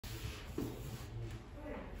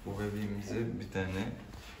Bu bebeğimize bir tane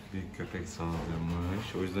büyük köpek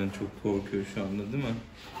saldırmış. O yüzden çok korkuyor şu anda, değil mi?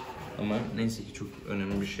 Ama neyse ki çok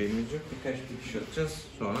önemli bir şeyimiz yok. Birkaç dikiş atacağız,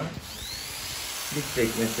 sonra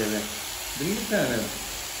bitecek mesele. Değil mi bir tane?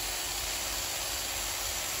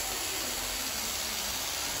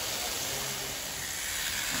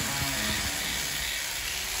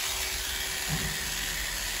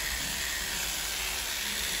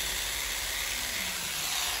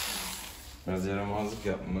 Biraz yaramazlık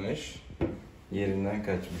yapmış. Yerinden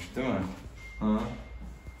kaçmış, değil mi? Ha?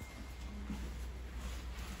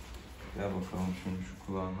 Gel bakalım şimdi şu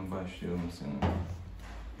kulağına başlayalım senin.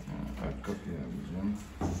 Aç kapıyı abicim.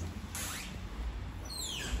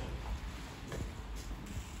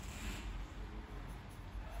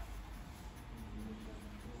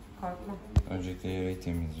 Korkma. Öncelikle yarayı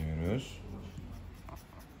temizliyoruz.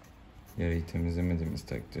 Yarayı temizlemediğimiz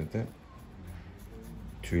takdirde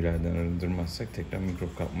tüylerden arındırmazsak tekrar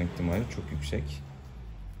mikrop kapma ihtimali çok yüksek.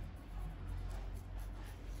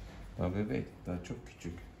 Daha bebek, daha çok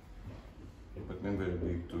küçük. Bak ne böyle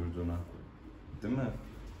büyük durduğuna. Değil mi?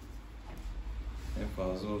 En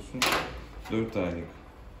fazla olsun 4 aylık.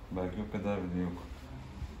 Belki o kadar bile yok.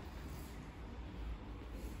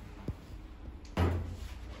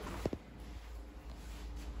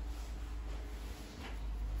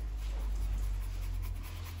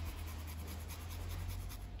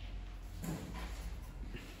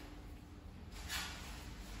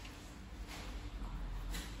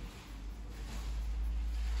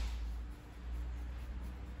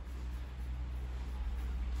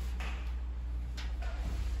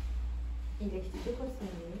 İyileşecek o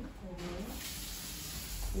senin.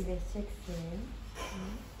 İyileşeceksin.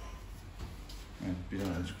 Evet,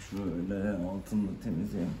 birazcık şöyle altını da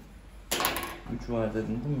temizleyelim. 3 var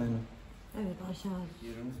dedin değil mi benim? Evet, aşağı.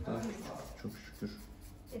 Yerimiz daha küçük, çok şükür.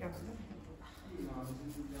 Biraz.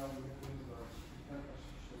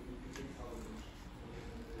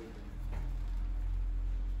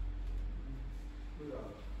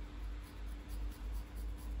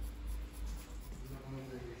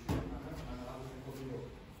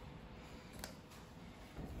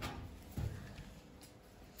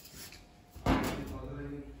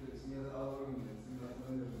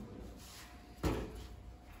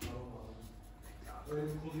 Öyle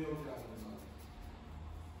bir kolu yok yani.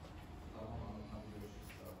 Tamam abi, hadi görüşürüz.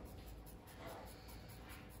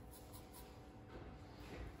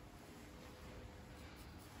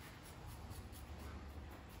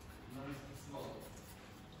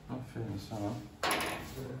 Aferin sana.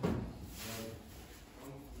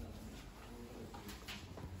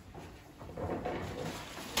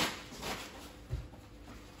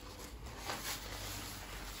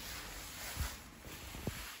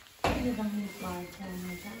 Ne zahmet var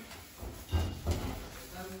kendine.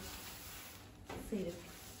 Sıyrık.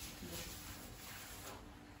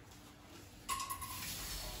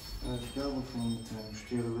 Evet, gel bakalım bir tane.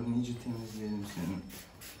 Şu yaralarını iyice temizleyelim senin.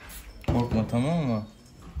 Korkma, tamam mı?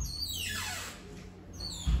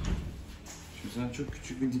 Şimdi sana çok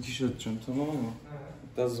küçük bir dikiş atacağım, tamam mı?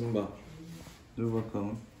 Hatta zımba. Dur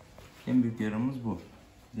bakalım. En büyük yaramız bu.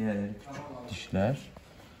 Diğerleri küçük dişler.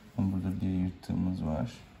 Ama burada bir yırttığımız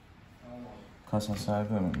var. Kas hasarı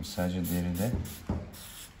görmemiş, sadece deride.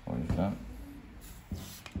 O yüzden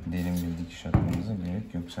derin bir dikiş atmamıza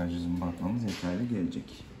gerek yok. Sadece zımba atmamız yeterli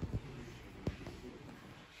gelecek.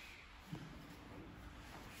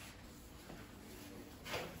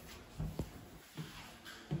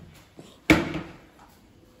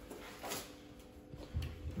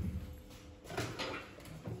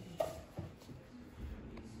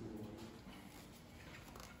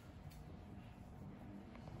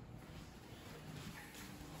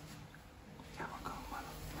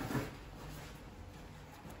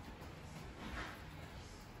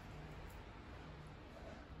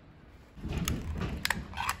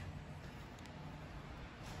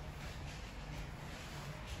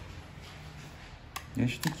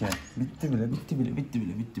 Geçtik ya. Bitti bile, bitti bile, bitti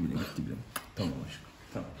bile, bitti bile, bitti bile. Tamam aşkım,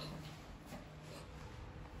 tamam.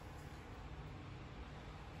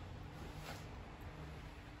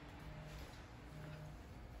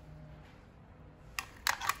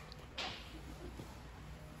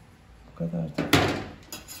 Bu kadar da.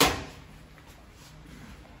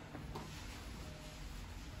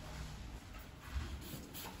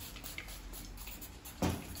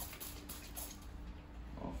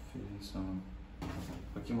 Aferin sana.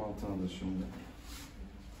 Bakayım altına da şimdi.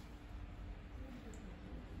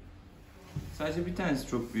 Sadece bir tanesi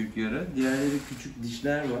çok büyük yara. Diğerleri küçük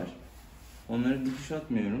dişler var. Onları dikiş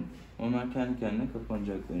atmıyorum. Onlar kendi kendine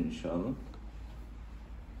kapanacaklar inşallah.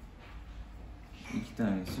 İki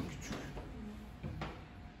tanesi küçük.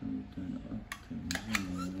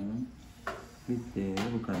 Bitti.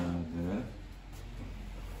 Bu kadardı.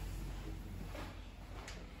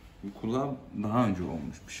 Bu kulağı daha önce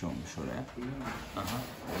olmuş bir şey olmuş oraya. Aha.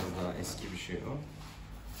 Biraz daha eski bir şey o.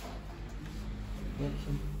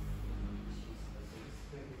 Bakayım.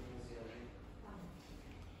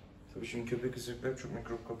 Tabii şimdi köpek ısırıkları çok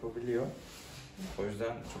mikrop kapabiliyor. O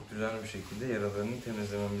yüzden çok düzenli bir şekilde yaralarını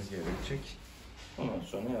temizlememiz gerekecek. Ondan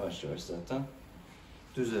sonra yavaş yavaş zaten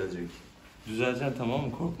düzelecek. Düzeleceksin, tamam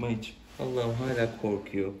mı? Korkma hiç. Allah'ım hala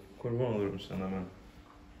korkuyor. Kurban olurum sana ben.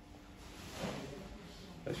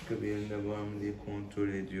 Başka bir yerinde var mı diye kontrol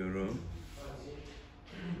ediyorum.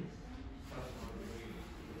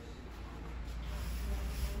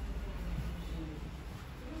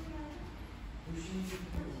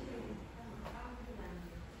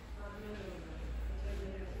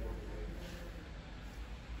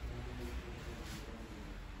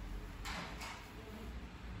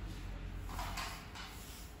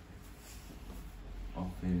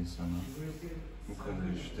 Aferin sana. Bu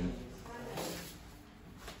kadar işte.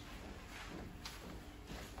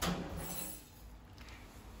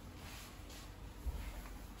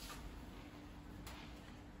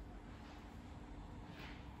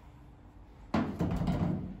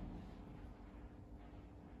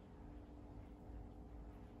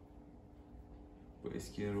 Bu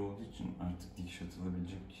eski yer olduğu için artık dikiş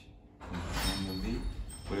atılabilecek pozisyonda değil.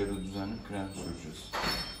 Buraya da düzenli krem süreceğiz.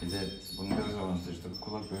 Bir de bunun biraz avantajı da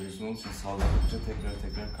kulak bölgesinde olduğu için saldırdıkça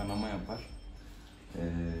tekrar kanama yapar.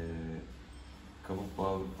 Kabuk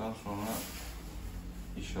bağladıktan sonra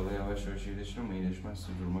inşallah yavaş yavaş iyileşir ama iyileşmezse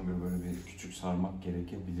duruma göre böyle bir küçük sarmak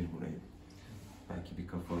gerekebilir burayı. Belki bir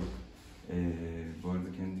kafalık. Bu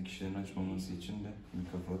arada kendi dikişlerini açmaması için de bir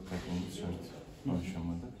kafalık takmamız şart bu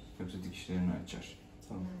aşamada. Yoksa dikişlerini açar.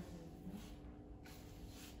 Tamam.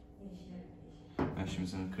 Ben şimdi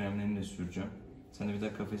sana kremlerini de süreceğim. Sen de bir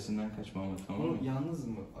daha kafesinden kaçma ama, tamam mı? Bunu yalnız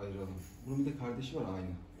mı ayıralım? Bunun bir de kardeşi var aynı.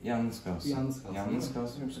 Yalnız kalsın. Yalnız kalsın. Yalnız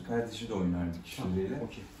kalsın, yoksa kardeşi de oynar dikişleriyle. Tamam,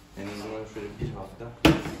 okey. En azından şöyle bir hafta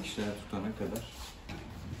dikişler tutana kadar.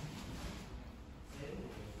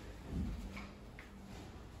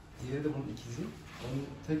 Diğeri de bunun ikizi. Onun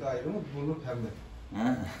tek ayrımı burnu pembe.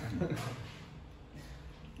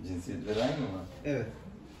 Cinsiyetleri aynı mı? Evet.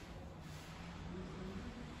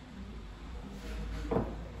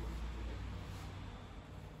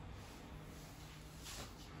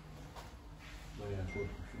 Bayağı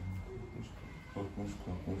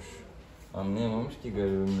Korkmuş. Anlayamamış ki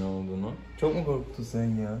garibim ne olduğunu. Çok mu korktun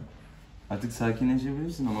sen ya? Artık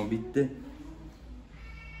sakinleşebilirsin ama bitti.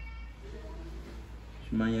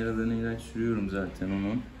 Şimdi ben yaralarına ilaç sürüyorum zaten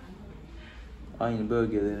onun. Aynı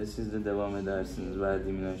bölgelere siz de devam edersiniz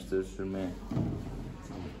verdiğim ilaçları sürmeye.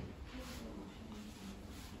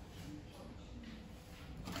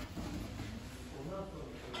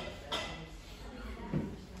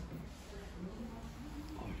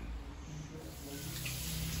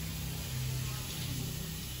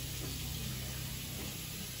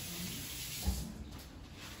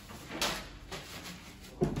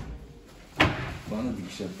 Bana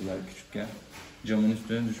dikiş attılar küçükken. Camın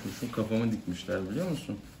üstüne düşmüşüm, kafamı dikmişler biliyor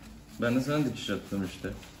musun? Ben de sana dikiş attım işte.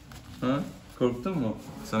 Ha? Korktun mu?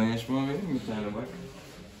 Sana yaşmama vereyim mi bir tane bak?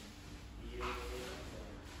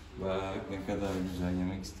 Bak ne kadar güzel,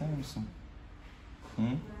 yemek ister misin? Hı?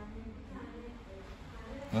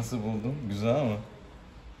 Nasıl buldun? Güzel ama.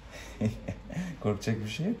 Korkacak bir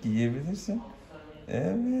şey yok ki, yiyebilirsin.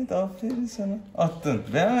 Evet, aferin sana. Attın,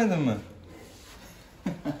 beğenmedin mi?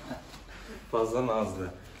 Fazla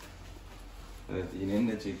nazlı. Evet,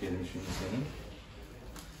 iğneni de çekelim şimdi senin.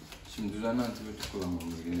 Şimdi düzenli antibiyotik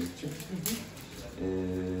kullanmamız gerekecek.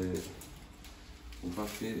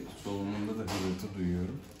 Ufak bir solunumda da hırıltı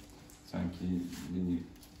duyuyorum. Sanki bir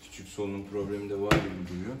küçük solunum problemi de var gibi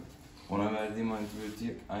duruyor. Ona verdiğim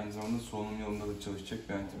antibiyotik aynı zamanda solunum yolunda da çalışacak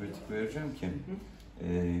bir antibiyotik vereceğim ki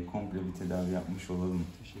komple bir tedavi yapmış olalım.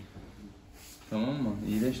 Teşekkür ederim. Tamam mı?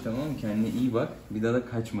 İyileş, tamam mı? Kendine iyi bak. Bir daha da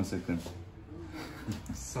kaçma sakın.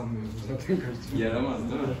 Sanmıyorum zaten kaçtım. Yaramaz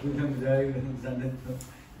değil mi? Bir daha güvendim zannettim.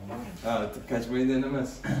 Artık kaçmayı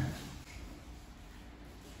denemez.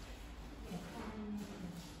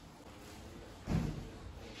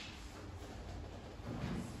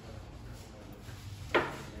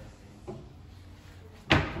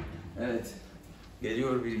 Evet.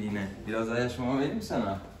 Geliyor bir yine. Biraz daha yaşmama vereyim mi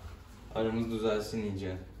sana? Aramız düzelsin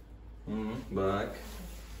iyice. Hı, bak.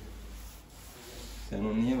 Sen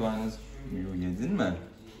onu niye bana yedin mi?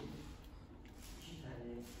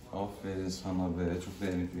 Aferin sana be. Çok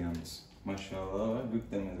dayanıklı yalnız. Maşallah var.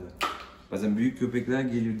 Büyük demedi. Bazen büyük köpekler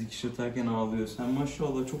geliyor dikiş atarken ağlıyor. Sen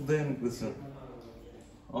maşallah çok dayanıklısın.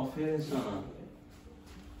 Aferin sana.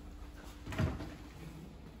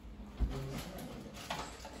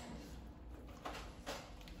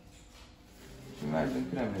 Her gün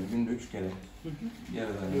kremleri günde 3 kere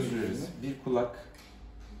yaralarını süreriz. Bir kulak,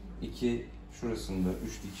 2 şurasında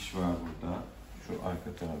 3 dikiş var burada. Şu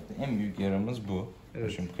arka tarafta. En büyük yaramız bu.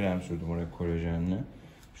 Evet. Şimdi krem sürdüm oraya kolajenle.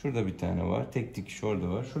 Şurada bir tane var. Tek dikiş orada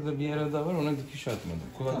var. Şurada bir yara daha var. Ona dikiş atmadım.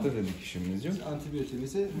 Kulakta da dikişimiz yok. Biz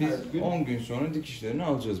antibiyotiğimizi Biz her gün... 10 gün sonra dikişlerini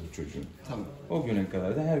alacağız bu çocuğun. Tamam. O güne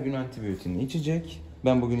kadar da her gün antibiyotiğini içecek.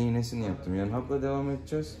 Ben bugün iğnesini yaptım. Yani hapla devam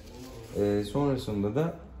edeceğiz. Sonrasında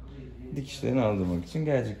da dikişlerini aldırmak için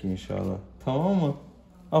gelecek inşallah. Tamam mı?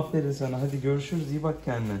 Aferin sana. Hadi görüşürüz. İyi bak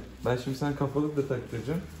kendine. Ben şimdi sana kafalık da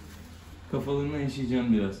taktıracağım. Kafalığına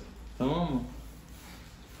yaşayacağım biraz. Tamam mı?